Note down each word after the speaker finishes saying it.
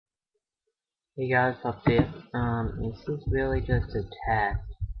Hey guys, up here. This is really just a test.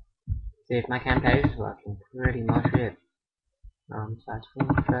 See if my campaign is working. Pretty much it. So that's for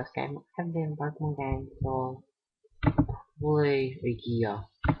the first game. I haven't been a Pokemon game for probably a year.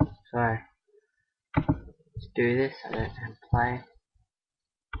 So let's do this. I don't have to play.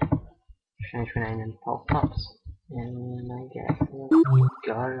 Change my name and pop-ups. And I guess let's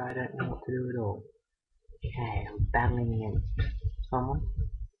go. I don't know what to do at all. Okay, I'm battling against someone.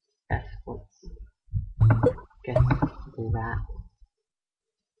 Yes, let's do that.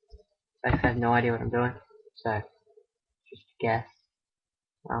 I have no idea what I'm doing, so just guess.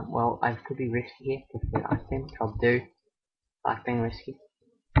 Well, I could be risky here with the ice beam, which I'll do. I like being risky.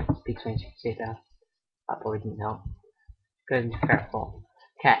 Big swings, see that. That probably didn't help. Go into Ferret Ball.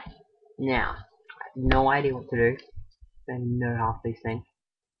 Okay, now, I have no idea what to do. I don't know half these things.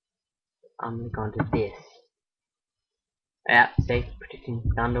 I'm gonna go into this. Yeah, see, predicting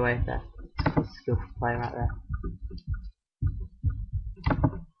Thunderwave there. That's a skillful play right there.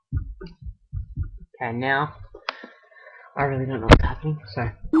 Okay, now, I really don't know what's happening, so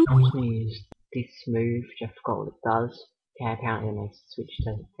I'm just going to use this move, which I forgot what it does. Okay, apparently it makes the switch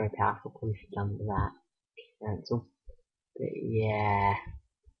to very powerful, probably should have done that. Cancel. But yeah,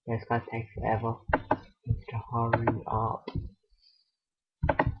 this guy takes forever. Needs to hurry up.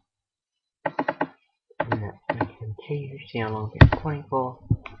 And I can see how long it's recording for.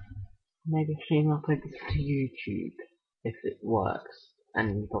 Maybe I should upload this to YouTube, if it works.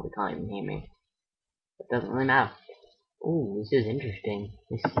 And you probably can't even hear me. It doesn't really matter. Ooh, this is interesting.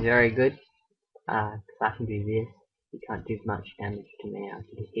 This is very good. Cause I can do this. He can't do much damage to me. I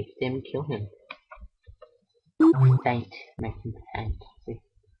can just hit him, kill him. Faint. Make him faint. See?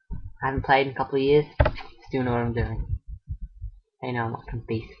 I haven't played in a couple of years. Still know what I'm doing. Hey, no, I'm not from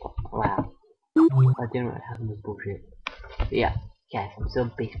Beast. Wow. I do know what happened with bullshit. But yeah. Yes, I'm still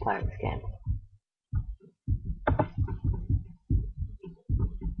a beast player in this game.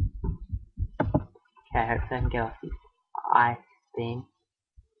 Okay, hopefully I can get off this ice beam.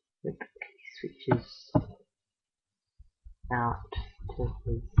 Look, he switches out to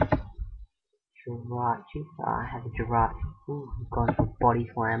his Jirachi. I have a Jirachi. Ooh, he's gone for body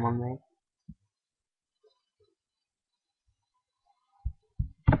slam on me.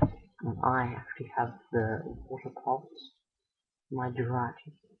 And I actually have the water pulse. My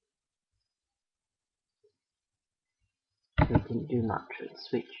Jirachi. So it didn't do much at the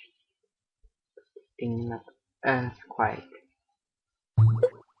switch. Being that earthquake.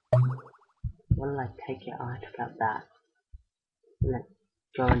 What did I take it? Oh, I took out that. Let's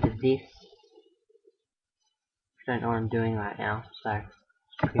go into this. I don't know what I'm doing right now, so it's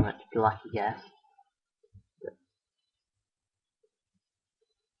pretty much a lucky guess.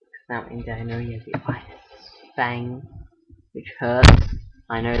 Now I know he has the ice fang, which hurts.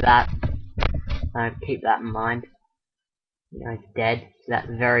 I know that. Keep that in mind. You know, it's dead, so that's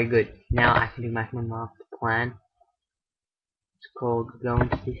very good. Now I can do my master plan. It's called go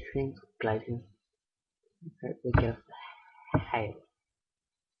into this thing, glazing. Hopefully get off the hail.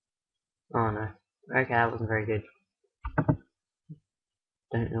 Oh no. Okay, that wasn't very good.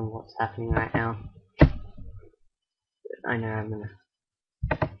 Don't know what's happening right now. But I know I'm gonna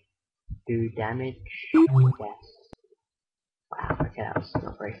do damage. Yes. Wow, okay, that was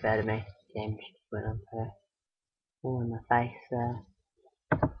not very fair to me. Game just went unfair. All in my face there.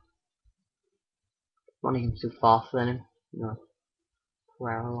 Not even so faster than him. Not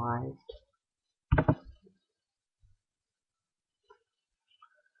paralyzed.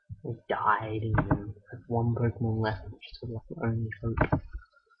 I died and then I have one Pokemon left, which is sort of like my only hope.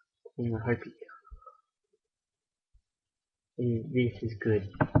 And I hope this is good.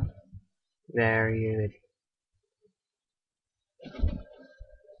 Very good.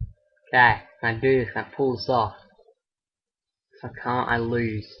 Okay, can I do this? Can I pull this off? If I can't, I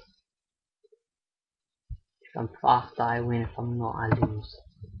lose. If I'm faster, I win. If I'm not, I lose.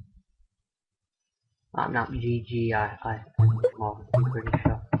 I'm not GG, well, I'm pretty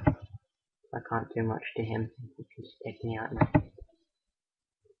sure. I can't do much to him. He can just take me out now.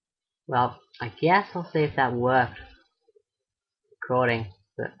 Well, I guess I'll see if that worked. Recording,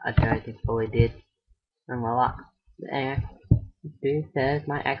 but I don't think it probably did. And my luck. But anyway, there's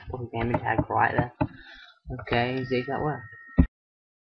my Xbox gaming tag right there. Okay, see if that worked.